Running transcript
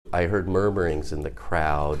I heard murmurings in the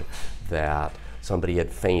crowd that somebody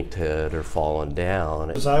had fainted or fallen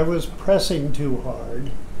down. As I was pressing too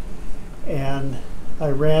hard and I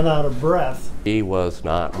ran out of breath. He was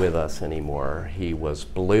not with us anymore. He was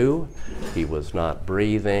blue, he was not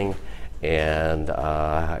breathing, and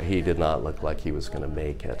he did not look like he was going to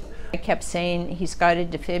make it. I kept saying, he's got a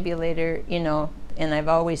defibrillator, you know, and I've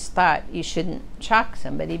always thought you shouldn't shock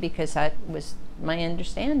somebody because that was my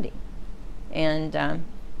understanding. And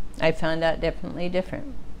I found out definitely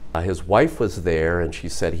different. His wife was there and she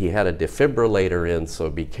said he had a defibrillator in, so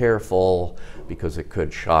be careful because it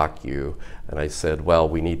could shock you. And I said, well,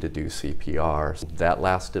 we need to do CPR. That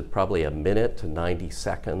lasted probably a minute to 90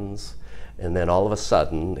 seconds. And then all of a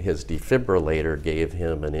sudden, his defibrillator gave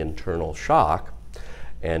him an internal shock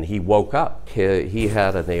and he woke up. He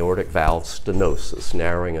had an aortic valve stenosis,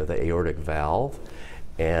 narrowing of the aortic valve,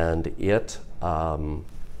 and it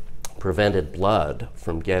prevented blood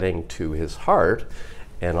from getting to his heart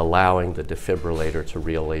and allowing the defibrillator to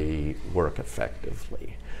really work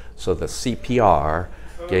effectively. So the CPR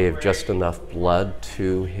gave just enough blood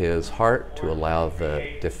to his heart to allow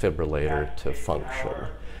the defibrillator to function.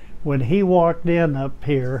 When he walked in up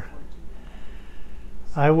here,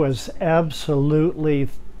 I was absolutely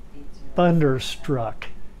thunderstruck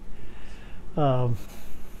that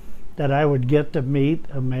I would get to meet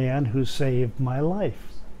a man who saved my life.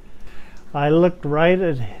 I looked right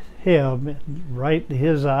at him, right in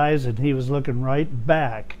his eyes, and he was looking right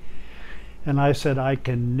back. And I said, I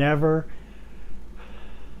can never,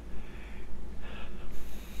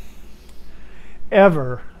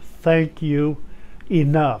 ever thank you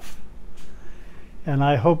enough. And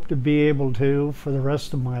I hope to be able to for the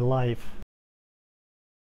rest of my life.